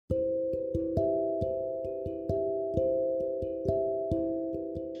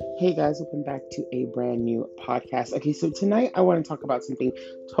Hey guys, welcome back to a brand new podcast. Okay, so tonight I want to talk about something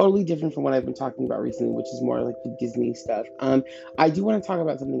totally different from what I've been talking about recently, which is more like the Disney stuff. I do want to talk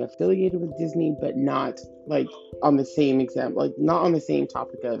about something affiliated with Disney, but not like on the same example, like not on the same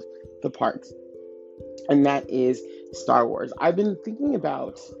topic of the parks, and that is Star Wars. I've been thinking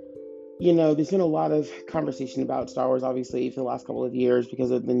about, there's been a lot of conversation about Star Wars, obviously, for the last couple of years because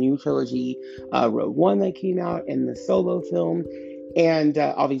of the new trilogy, Rogue One that came out, and the Solo film, and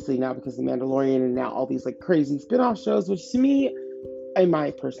obviously now because of The Mandalorian, and now all these like crazy spin-off shows, which to me, in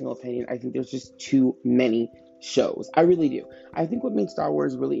my personal opinion, I think there's just too many shows. I really do. I think what made Star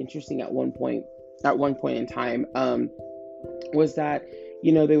Wars really interesting at one point in time, was that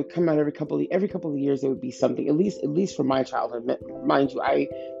they would come out every couple of years. There would be something, at least from my childhood. Mind you, I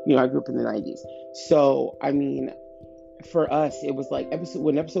grew up in the 90s, so I mean, for us it was like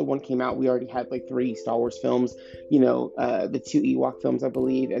episode one came out, we already had like three Star Wars films, the two Ewok films, I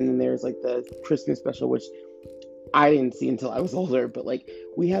believe, and then there's like the Christmas special, which I didn't see until I was older, but like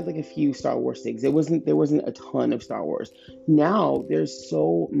we had like a few Star Wars things. There wasn't a ton of Star Wars. Now there's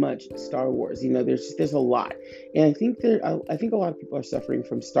so much Star Wars. There's a lot, and I think a lot of people are suffering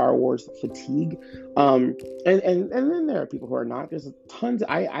from Star Wars fatigue. And then there are people who are not. There's tons.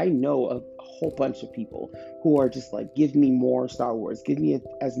 I know a whole bunch of people who are just like, give me more Star Wars, give me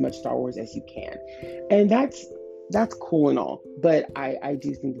as much Star Wars as you can, and that's cool and all, but I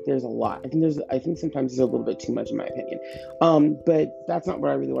do think that there's a lot. I think sometimes there's a little bit too much in my opinion. But that's not what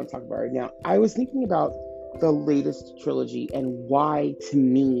I really want to talk about right now. I was thinking about the latest trilogy and why, to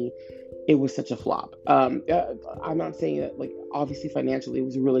me, it was such a flop. I'm not saying that, like, obviously financially it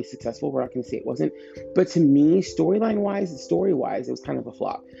was really successful. We're not going to say it wasn't, but to me, story wise, it was kind of a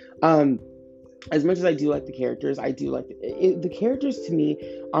flop. As much as I do like the characters, I do like the characters. To me,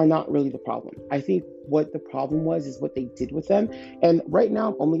 are not really the problem. I think what the problem was is what they did with them. And right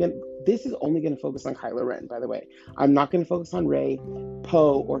now, this is only gonna focus on Kylo Ren. By the way, I'm not gonna focus on Rey,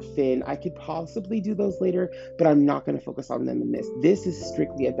 Poe, or Finn. I could possibly do those later, but I'm not gonna focus on them in this. This is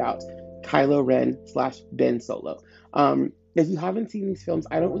strictly about Kylo Ren slash Ben Solo. If you haven't seen these films,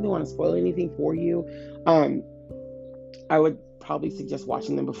 I don't really want to spoil anything for you. I would probably suggest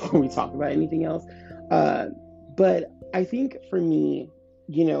watching them before we talk about anything else. But I think for me,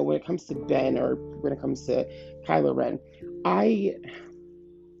 when it comes to Ben, or when it comes to Kylo Ren, I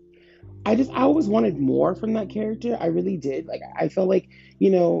always wanted more from that character. I really did. Like, I felt like,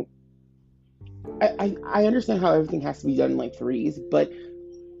 I understand how everything has to be done in like threes, but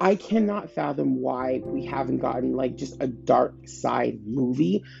I cannot fathom why we haven't gotten like just a dark side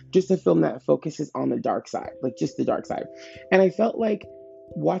movie, just a film that focuses on the dark side, like just the dark side. And I felt like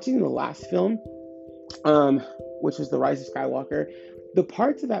watching the last film, um, which was The Rise of Skywalker, the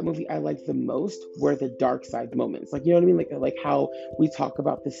parts of that movie I liked the most were the dark side moments. Like, you know what I mean? Like how we talk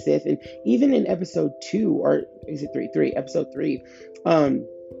about the Sith, and even in episode two, or is it episode three,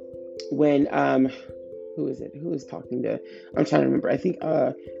 when who is it? Who is talking to? I'm trying to remember. I think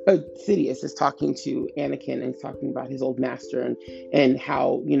Sidious is talking to Anakin, and he's talking about his old master, and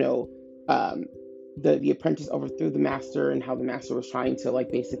how um, the apprentice overthrew the master, and how the master was trying to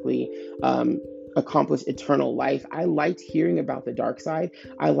like basically accomplish eternal life. I liked hearing about the dark side.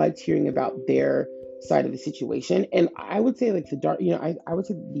 I liked hearing about their side of the situation, and I would say like the dark. I would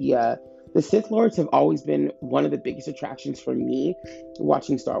say the Sith Lords have always been one of the biggest attractions for me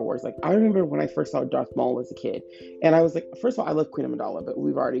watching Star Wars. Like, I remember when I first saw Darth Maul as a kid, and I was like, first of all, I love Queen Amidala, but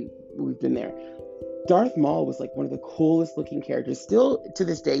we've been there. Darth Maul was like one of the coolest looking characters. Still to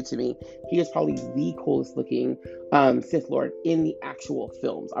this day, to me, he is probably the coolest looking Sith Lord in the actual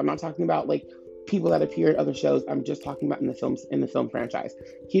films. I'm not talking about like people that appear in other shows. I'm just talking about in the film franchise.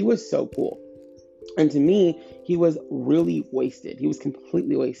 He was so cool. And to me, he was really wasted. He was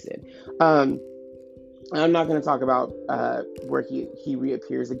completely wasted. I'm not going to talk about where he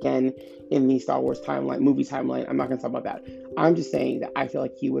reappears again in the Star Wars movie timeline. I'm not going to talk about that. I'm just saying that I feel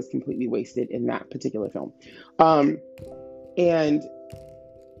like he was completely wasted in that particular film. And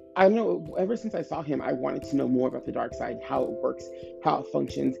I know ever since I saw him, I wanted to know more about the dark side, how it works, how it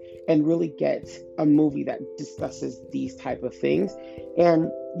functions, and really get a movie that discusses these type of things.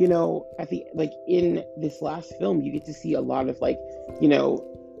 And in this last film, you get to see a lot of like,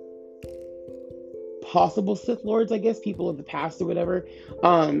 possible Sith Lords, I guess, people of the past or whatever,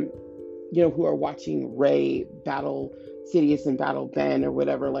 who are watching Rey battle Sidious and battle Ben or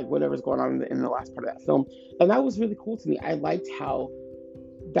whatever, like whatever's going on in the last part of that film. And that was really cool to me. I liked how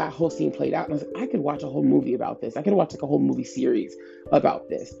that whole scene played out, and I was like, I could watch a whole movie about this. I could watch like a whole movie series about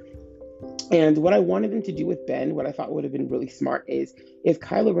this. And what I wanted them to do with Ben, what I thought would have been really smart, is if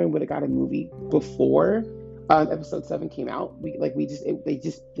Kylo Ren would have got a movie before Episode 7 came out. They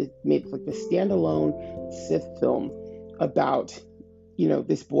made like the standalone Sith film about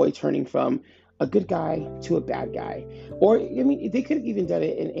this boy turning from a good guy to a bad guy. Or I mean, they could have even done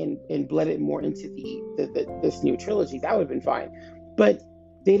it and bled it more into this new trilogy. That would have been fine, but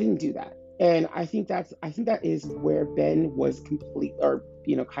they didn't do that. And I think that is where Ben was complete, or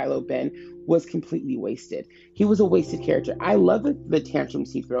Kylo Ben was completely wasted. He was a wasted character. I love the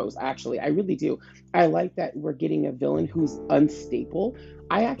tantrums he throws. Actually, I really do. I like that we're getting a villain who's unstable.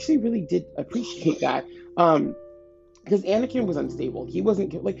 I actually really did appreciate that. Because Anakin was unstable. He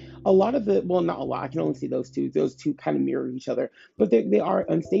wasn't like a lot of the, well, not a lot. I can only see those two. Those two kind of mirror each other, but they are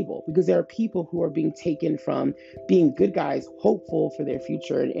unstable because there are people who are being taken from being good guys, hopeful for their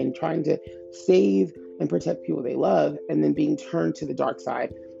future, and trying to save and protect people they love, and then being turned to the dark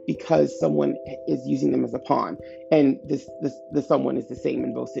side because someone is using them as a pawn. And this someone is the same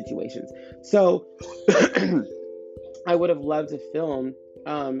in both situations. So I would have loved to film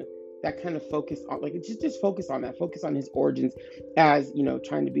that kind of focus on, like, just focus on that, focus on his origins as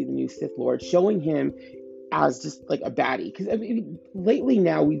trying to be the new Sith Lord, showing him as just like a baddie. Because I mean, lately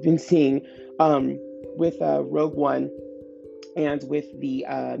now we've been seeing with Rogue One and with the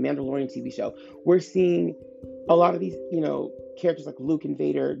Mandalorian TV show, we're seeing a lot of these characters like Luke and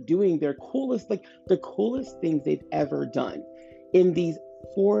Vader doing their coolest, like the coolest things they've ever done in these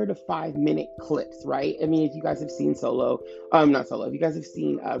 4 to 5 minute clips, right? I mean, if you guys have seen not Solo, if you guys have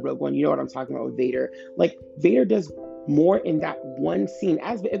seen Rogue One, you know what I'm talking about with Vader. Like, Vader does more in that one scene.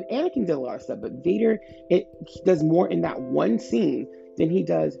 As Anakin did a lot of stuff, but Vader, he does more in that one scene than he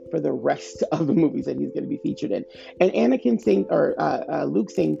does for the rest of the movies that he's going to be featured in. And Anakin saying, or Luke,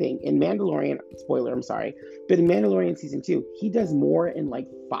 same thing in Mandalorian. Spoiler, I'm sorry, but in Mandalorian season 2, he does more in like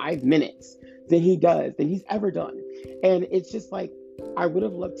 5 minutes than he's ever done. And it's just like, I would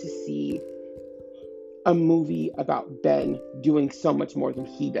have loved to see a movie about Ben doing so much more than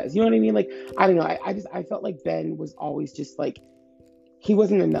he does. You know what I mean? Like, I don't know. I felt like Ben was always just like, he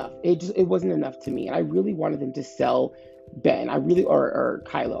wasn't enough. It wasn't enough to me. And I really wanted them to sell Ben. Or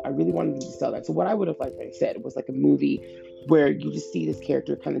Kylo. I really wanted them to sell that. So what I would have, like I said, was like a movie where you just see this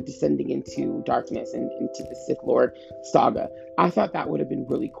character kind of descending into darkness and into the Sith Lord saga. I thought that would have been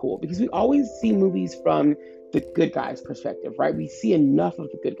really cool because we always see movies from the good guy's perspective, right? We see enough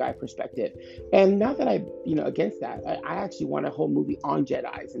of the good guy perspective. And not that I, against that, I actually want a whole movie on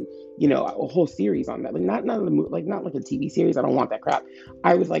Jedis and, a whole series on that. Like, not like a TV series. I don't want that crap.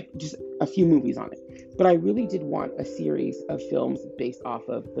 I would like just a few movies on it. But I really did want a series of films based off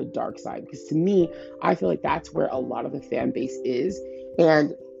of the dark side, because to me, I feel like that's where a lot of the fan base is.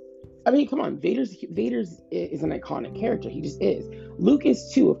 And I mean, come on, Vader's is an iconic character. He just is. Luke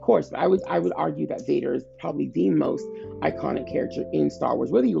is too, of course, but I would argue that Vader is probably the most iconic character in Star Wars.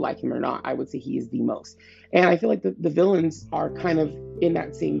 Whether you like him or not, I would say he is the most. And I feel like the villains are kind of in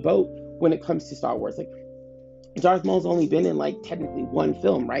that same boat when it comes to Star Wars. Like, Darth Maul's only been in like technically one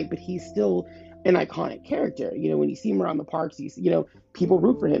film, right? But he's still an iconic character. When you see him around the parks, people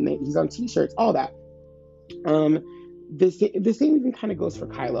root for him. He's on T-shirts, all that. The same even kind of goes for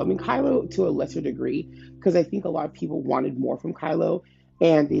Kylo. I mean, Kylo to a lesser degree, because I think a lot of people wanted more from Kylo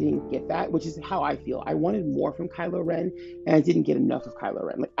and they didn't get that, which is how I feel. I wanted more from Kylo Ren and I didn't get enough of Kylo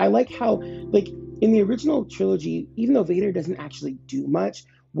Ren. Like, I like how, like, in the original trilogy, even though Vader doesn't actually do much,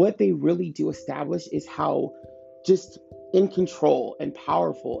 what they really do establish is how just in control and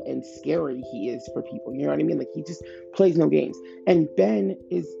powerful and scary he is for people. You know what I mean? Like, he just plays no games. And Ben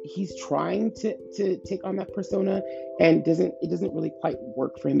he's trying to take on that persona, and it doesn't really quite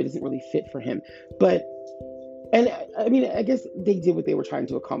work for him. It doesn't really fit for him. But, and I mean, I guess they did what they were trying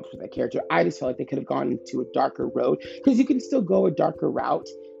to accomplish with that character. I just felt like they could have gone into a darker road, because you can still go a darker route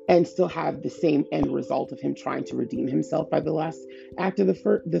and still have the same end result of him trying to redeem himself by the last act of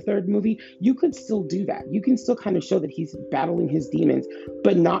the third movie. You could still do that. You can still kind of show that he's battling his demons,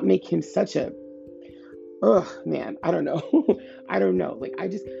 but not make him such a, man, I don't know. I don't know. Like,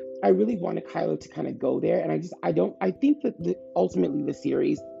 I really wanted Kylo to kind of go there. And I think that ultimately the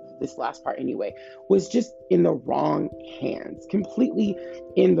series, this last part anyway, was just in the wrong hands, completely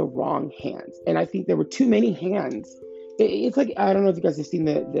in the wrong hands. And I think there were too many hands. It's like, I don't know if you guys have seen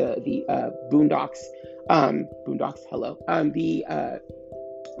the Boondocks, hello, the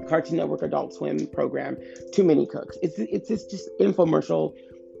Cartoon Network Adult Swim program, Too Many Cooks. It's this just infomercial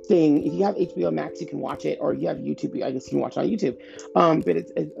thing. If you have HBO Max, you can watch it, or if you have YouTube, I guess you can watch it on YouTube. But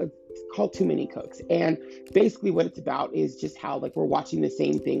it's called Too Many Cooks, and basically what it's about is just how, like, we're watching the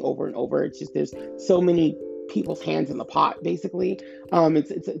same thing over and over. It's just there's so many people's hands in the pot, basically.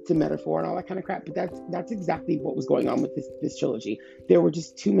 It's a metaphor and all that kind of crap. But that's exactly what was going on with this trilogy. There were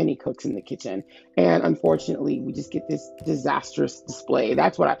just too many cooks in the kitchen, and unfortunately, we just get this disastrous display.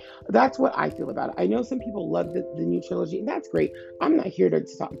 That's what I feel about it. I know some people love the new trilogy, and that's great. I'm not here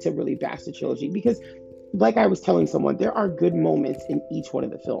to really bash the trilogy because, like I was telling someone, there are good moments in each one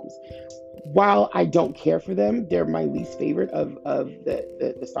of the films. While I don't care for them, they're my least favorite of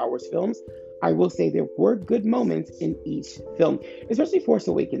the Star Wars films. I will say there were good moments in each film, especially Force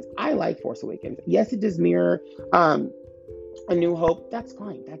Awakens. I like Force Awakens. Yes, it does mirror A New Hope. That's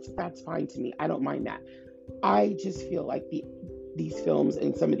fine. That's fine to me. I don't mind that. I just feel like these films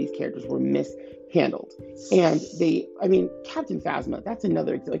and some of these characters were mishandled, and I mean, Captain Phasma. That's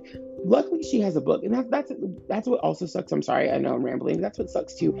another like. Luckily, she has a book, and that's what also sucks. I'm sorry, I know I'm rambling. That's what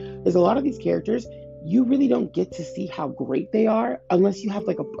sucks too. Is a lot of these characters you really don't get to see how great they are unless you have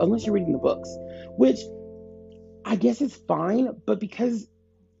unless you're reading the books, which I guess is fine. But because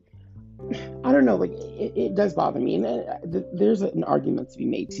I don't know, like it does bother me, and there's an argument to be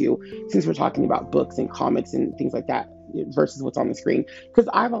made too, since we're talking about books and comics and things like that versus what's on the screen. Because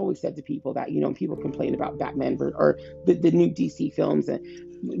I've always said to people that people complain about Batman or the new DC films and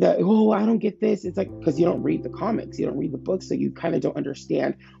that I don't get this. It's like because you don't read the comics, you don't read the books, so you kind of don't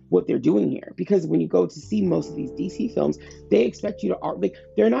understand what they're doing here. Because when you go to see most of these DC films, they expect you to like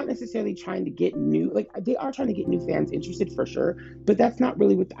they're not necessarily trying to get they are trying to get new fans interested for sure, but that's not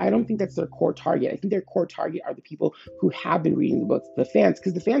really what I don't think that's their core target. I think their core target are the people who have been reading the books, the fans,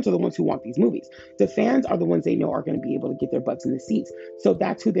 because the fans are the ones who want these movies. The fans are the ones they know are going to be able to get their butts in the seats. So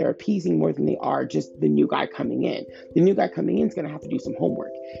that's who they're appeasing more than they are just the new guy coming in. The new guy coming in is going to have to do some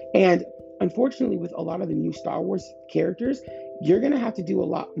homework. And unfortunately, with a lot of the new Star Wars characters, you're going to have to do a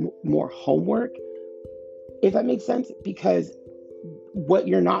lot more homework, if that makes sense, because what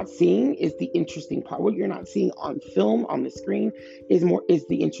you're not seeing is the interesting part. What you're not seeing on film, on the screen, is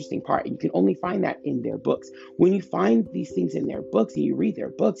the interesting part. And you can only find that in their books. When you find these things in their books and you read their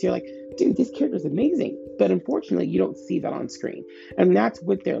books, you're like, dude, this character is amazing. But unfortunately, you don't see that on screen. And that's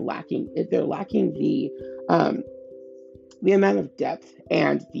what they're lacking. They're lacking the amount of depth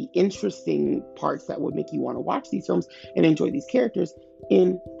and the interesting parts that would make you want to watch these films and enjoy these characters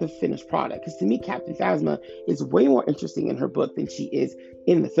in the finished product. Because to me, Captain Phasma is way more interesting in her book than she is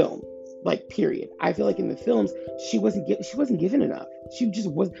in the film. Like, period. I feel like in the films, she wasn't given enough. She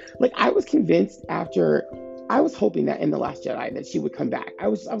just was like, I was convinced after, I was hoping that in The Last Jedi that she would come back. I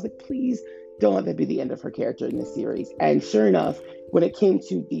was like, please don't let that be the end of her character in this series. And sure enough, when it came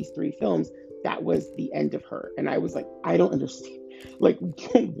to these 3 films, that was the end of her. And I was like, I don't understand. Like,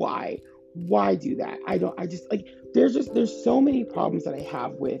 why do that? I just like, there's so many problems that I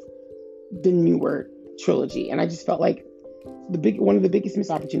have with the newer trilogy. And I just felt like one of the biggest missed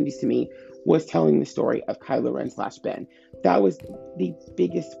opportunities to me was telling the story of Kylo Ren / Ben. That was the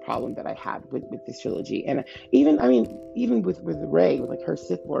biggest problem that I had with this trilogy. And even with Rey, with like her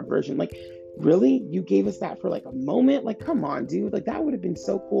Sith Lord version, like, really? You gave us that for like a moment? Like, come on, dude. Like, that would have been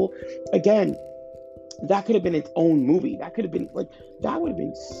so cool. Again, that could have been its own movie. That could have been like, that would have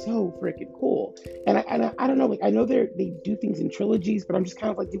been so freaking cool. And I don't know, like, I know they do things in trilogies, but I'm just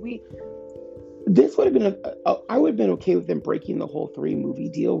kind of like, this would have been I would have been okay with them breaking the whole 3 movie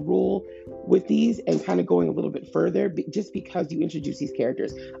deal rule with these and kind of going a little bit further, just because you introduce these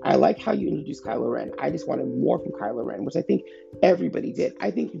characters. I like how you introduced Kylo Ren. I just wanted more from Kylo Ren, which I think everybody did.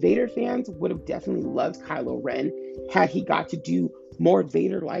 I think Vader fans would have definitely loved Kylo Ren had he got to do more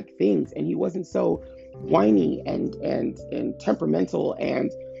Vader-like things and he wasn't so whiny and temperamental.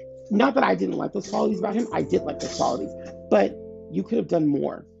 And not that I didn't like those qualities about him. I did like those qualities, but you could have done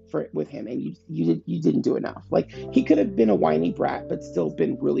more with him, and you didn't do enough. Like, he could have been a whiny brat but still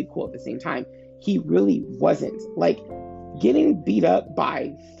been really cool at the same time. He really wasn't. Like, getting beat up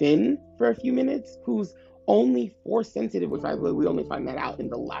by Finn for a few minutes, who's only Force sensitive, which by the way, we only find that out in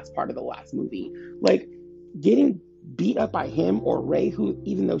the last part of the last movie. Like, getting beat up by him or Rey, who,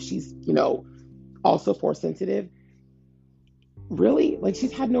 even though she's also Force sensitive, really, like,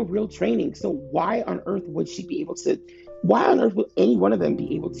 she's had no real training. So why on earth would any one of them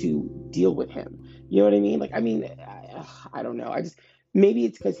be able to deal with him? You know what I mean? Like, I don't know. Maybe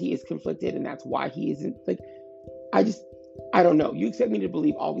it's because he is conflicted and that's why he isn't, like, I don't know. You expect me to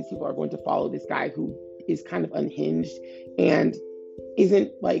believe all these people are going to follow this guy who is kind of unhinged and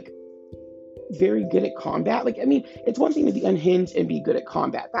isn't, like, very good at combat. Like, it's one thing to be unhinged and be good at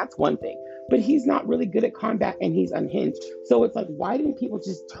combat. That's one thing. But he's not really good at combat and he's unhinged. So it's like, why didn't people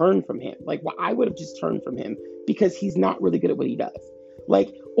just turn from him? Like, I would have just turned from him because he's not really good at what he does.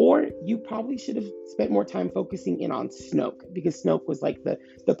 Like, or you probably should have spent more time focusing in on Snoke, because Snoke was like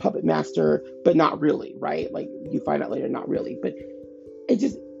the puppet master, but not really, right? Like, you find out later, not really. But it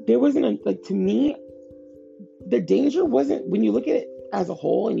just, there wasn't a, like, to me, the danger wasn't, when you look at it as a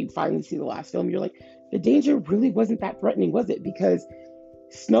whole and you finally see the last film, you're like, the danger really wasn't that threatening, was it? Because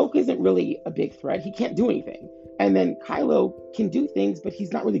Snoke isn't really a big threat. He can't do anything. And then Kylo can do things, but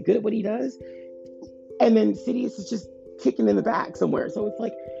he's not really good at what he does. And then Sidious is just kicking in the back somewhere. So it's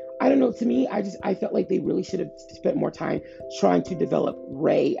like, I don't know. To me, I felt like they really should have spent more time trying to develop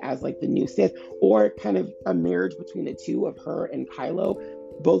Rey as like the new Sith, or kind of a marriage between the two of her and Kylo,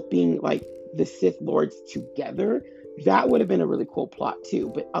 both being like the Sith Lords together. That would have been a really cool plot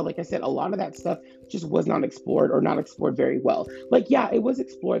too. But like I said, a lot of that stuff just was not explored, or not explored very well. Like, yeah, it was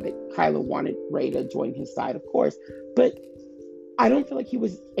explored that Kylo wanted Rey to join his side, of course, but I don't feel like he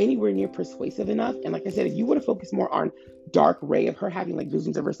was anywhere near persuasive enough. And like I said, if you would have focused more on dark Rey, of her having like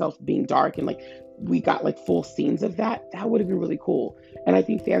visions of herself being dark, and like we got like full scenes of that, that would have been really cool. And I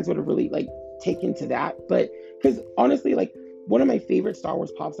think fans would have really like taken to that. But because honestly, like, one of my favorite Star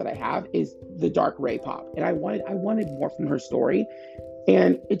Wars pops that I have is the dark Rey pop, and I wanted more from her story.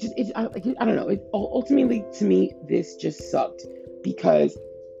 And I don't know. It ultimately, to me, this just sucked, because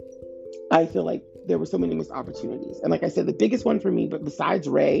I feel like there were so many missed opportunities. And like I said, the biggest one for me, but besides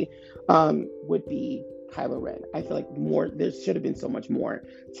Rey, would be Kylo Ren. I feel like there should have been so much more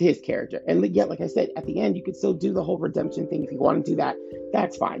to his character. And yet, like I said, at the end, you could still do the whole redemption thing. If you want to do that,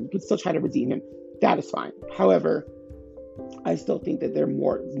 that's fine. You could still try to redeem him. That is fine. However, I still think that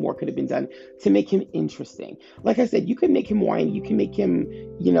more could have been done to make him interesting. Like I said, you can make him whiny, you can make him,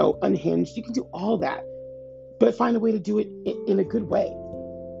 unhinged, you can do all that, but find a way to do it in a good way.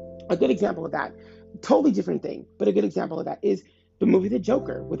 A good example of that, totally different thing, but a good example of that is the movie The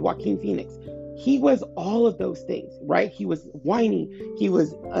Joker with Joaquin Phoenix. He was all of those things, right? He was whiny, he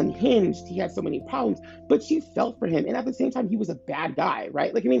was unhinged, he had so many problems, but you felt for him. And at the same time, he was a bad guy,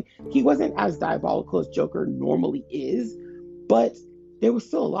 right? Like, I mean, he wasn't as diabolical as Joker normally is, but there was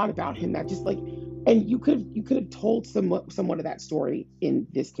still a lot about him that just like, and you could have told somewhat of that story in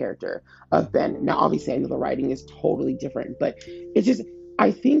this character of Ben. Now, obviously, I know the writing is totally different, but it's just,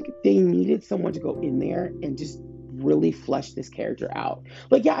 I think they needed someone to go in there and just really flesh this character out.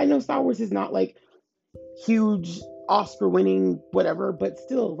 Like, yeah, I know Star Wars is not like huge Oscar winning whatever, but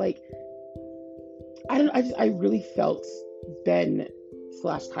still, like, I don't I really felt Ben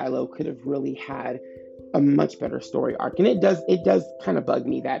slash Kylo could have really had a much better story arc. And it does kind of bug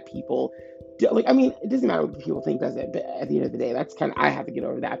me that people like, I mean, it doesn't matter what people think, does it? But at the end of the day, that's kind of, I have to get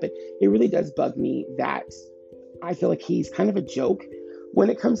over that. But it really does bug me that I feel like he's kind of a joke when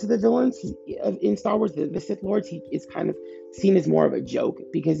it comes to the villains in Star Wars. The Sith Lords, he is kind of seen as more of a joke,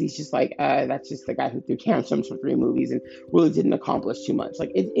 because he's just like, that's just the guy who threw tantrums for 3 movies and really didn't accomplish too much.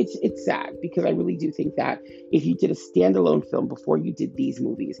 Like, it's sad, because I really do think that if you did a standalone film before you did these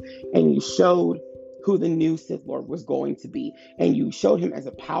movies, and you showed who the new Sith Lord was going to be, and you showed him as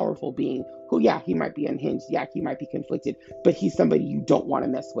a powerful being who, yeah, he might be unhinged, yeah, he might be conflicted, but he's somebody you don't want to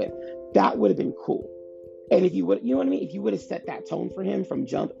mess with, that would have been cool. And if you would, you know what I mean? If you would have set that tone for him from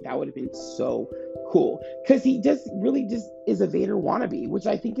jump, that would have been so cool. Because he just really just is a Vader wannabe, which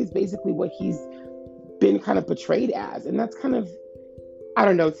I think is basically what he's been kind of portrayed as. And that's kind of, I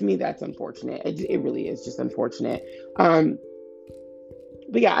don't know, to me, that's unfortunate. It really is just unfortunate.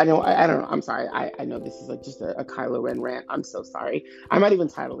 But yeah, I don't know. I'm sorry. I know this is like just a Kylo Ren rant. I'm so sorry. I might even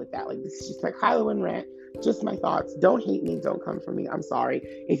title it that. Like, this is just my Kylo Ren rant. Just my thoughts. Don't hate me. Don't come for me. I'm sorry.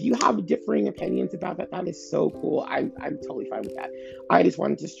 If you have differing opinions about that, that is so cool. I'm totally fine with that. I just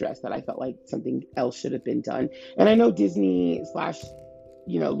wanted to stress that I felt like something else should have been done. And I know Disney slash,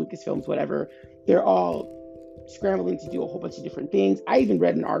 Lucasfilms, whatever, they're all scrambling to do a whole bunch of different things. I even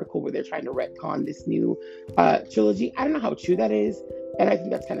read an article where they're trying to retcon this new trilogy. I don't know how true that is, and I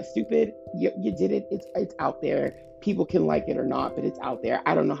think that's kind of stupid. You did it. It's out there. People can like it or not, but it's out there.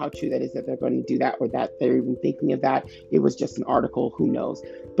 I don't know how true that is, that they're going to do that, or that they're even thinking of that. It was just an article. Who knows?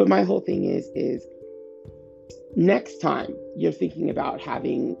 But my whole thing is next time you're thinking about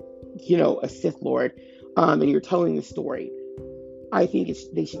having, a Sith Lord, and you're telling the story, I think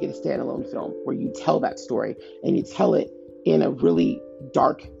they should get a standalone film where you tell that story, and you tell it in a really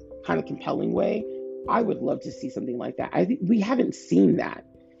dark, kind of compelling way. I would love to see something like that. I think we haven't seen that.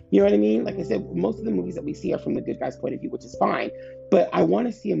 You know what I mean? Like I said, most of the movies that we see are from the good guy's point of view, which is fine. But I want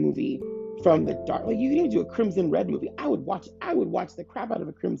to see a movie from the dark. Like, you can even do a Crimson Red movie. I would watch the crap out of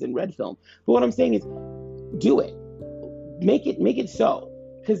a Crimson Red film. But what I'm saying is, do it. Make it so,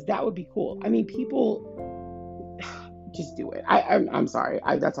 because that would be cool. I mean, people just do it. I'm sorry.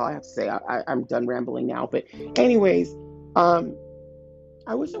 That's all I have to say. I'm done rambling now. But anyways,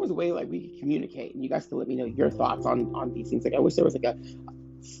 I wish there was a way like we could communicate and you guys could let me know your thoughts on these things. Like I wish there was like a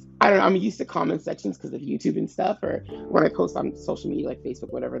I don't know. I'm used to comment sections because of YouTube and stuff, or when I post on social media like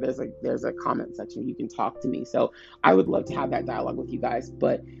Facebook, whatever. There's a comment section you can talk to me. So I would love to have that dialogue with you guys.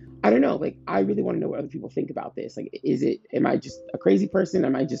 But I don't know. Like I really want to know what other people think about this. Like, am I just a crazy person?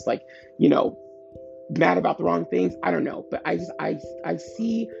 Am I just like you know mad about the wrong things? I don't know. But I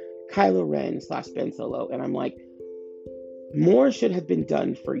see Kylo Ren slash Ben Solo, and I'm like more should have been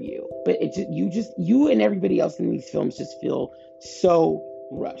done for you. But you and everybody else in these films just feel so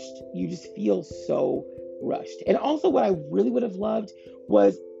rushed. You just feel so rushed. And also what I really would have loved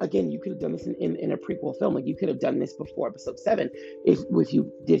was again, you could have done this in a prequel film. Like you could have done this before episode 7 if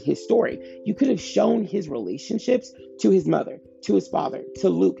you did his story. You could have shown his relationships to his mother, to his father, to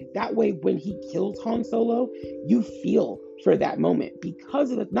Luke. That way when he kills Han Solo, you feel for that moment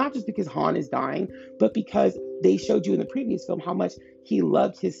because of the, not just because Han is dying, but because they showed you in the previous film how much he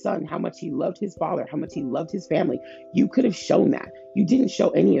loved his son, how much he loved his father, how much he loved his family. You could have shown that. You didn't show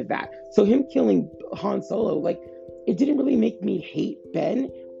any of that. So him killing Han Solo, like, it didn't really make me hate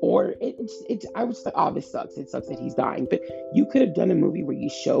Ben, or I was just like, oh, this sucks. It sucks that he's dying. But you could have done a movie where you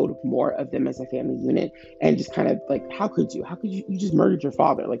showed more of them as a family unit and just kind of like, how could you? You just murdered your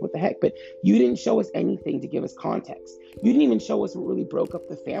father? Like, what the heck? But you didn't show us anything to give us context. You didn't even show us what really broke up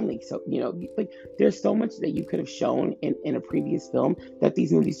the family. So, like there's so much that you could have shown in a previous film that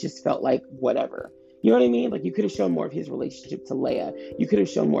these movies just felt like whatever. You know what I mean? Like you could have shown more of his relationship to Leia. You could have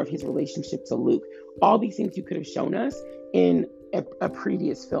shown more of his relationship to Luke. All these things you could have shown us in a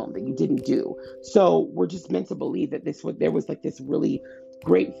previous film that you didn't do. So we're just meant to believe that there was like this really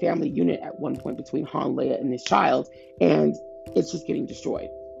great family unit at one point between Han, Leia, and this child, and it's just getting destroyed.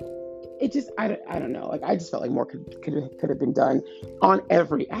 It just I don't know. Like I just felt like more could have been done on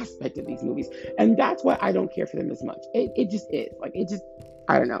every aspect of these movies, and that's why I don't care for them as much. It just is like it just.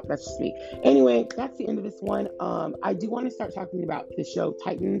 I don't know. That's just me. Anyway, that's the end of this one. I do want to start talking about the show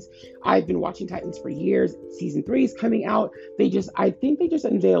Titans. I've been watching Titans for years. Season 3 is coming out. I think they just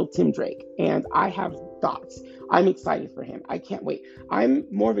unveiled Tim Drake, and I have thoughts. I'm excited for him. I can't wait. I'm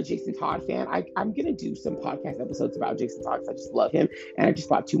more of a Jason Todd fan. I'm going to do some podcast episodes about Jason Todd because I just love him, and I just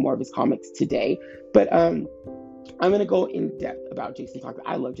bought 2 more of his comics today. But I'm going to go in depth about Jason Todd.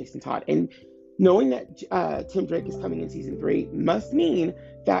 I love Jason Todd, and knowing that Tim Drake is coming in season 3 must mean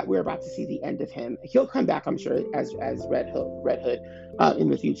that we're about to see the end of him. He'll come back, I'm sure, as Red Hood in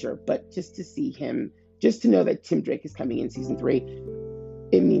the future. But just to see him, just to know that Tim Drake is coming in season 3,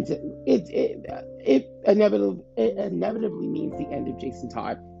 it means it inevitably means the end of Jason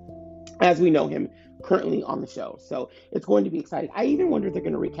Todd as we know him currently on the show. So it's going to be exciting. I even wonder if they're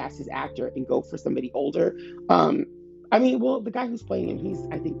going to recast his actor and go for somebody older. Well, the guy who's playing him,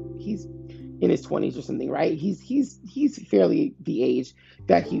 I think he's in his 20s or something, right? He's fairly the age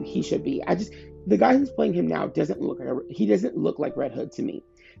that he should be. The guy who's playing him now doesn't look like Red Hood to me.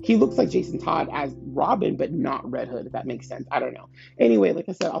 He looks like Jason Todd as Robin, but not Red Hood, if that makes sense. I don't know. Anyway, like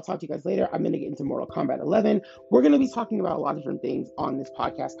I said, I'll talk to you guys later. I'm going to get into Mortal Kombat 11. We're going to be talking about a lot of different things on this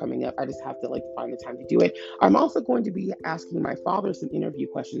podcast coming up. I just have to find the time to do it. I'm also going to be asking my father some interview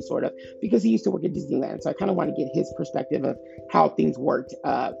questions, sort of, because he used to work at Disneyland. So I kind of want to get his perspective of how things worked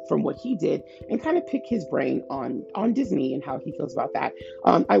from what he did and kind of pick his brain on Disney and how he feels about that.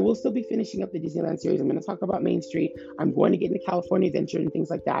 I will still be finishing up the Disneyland series. I'm going to talk about Main Street. I'm going to get into California Adventure and things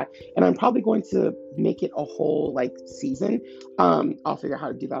like that. And I'm probably going to make it a whole season. I'll figure out how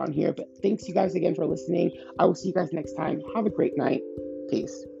to do that on here. But thanks you guys again for listening. I will see you guys next time. Have a great night.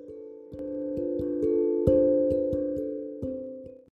 Peace.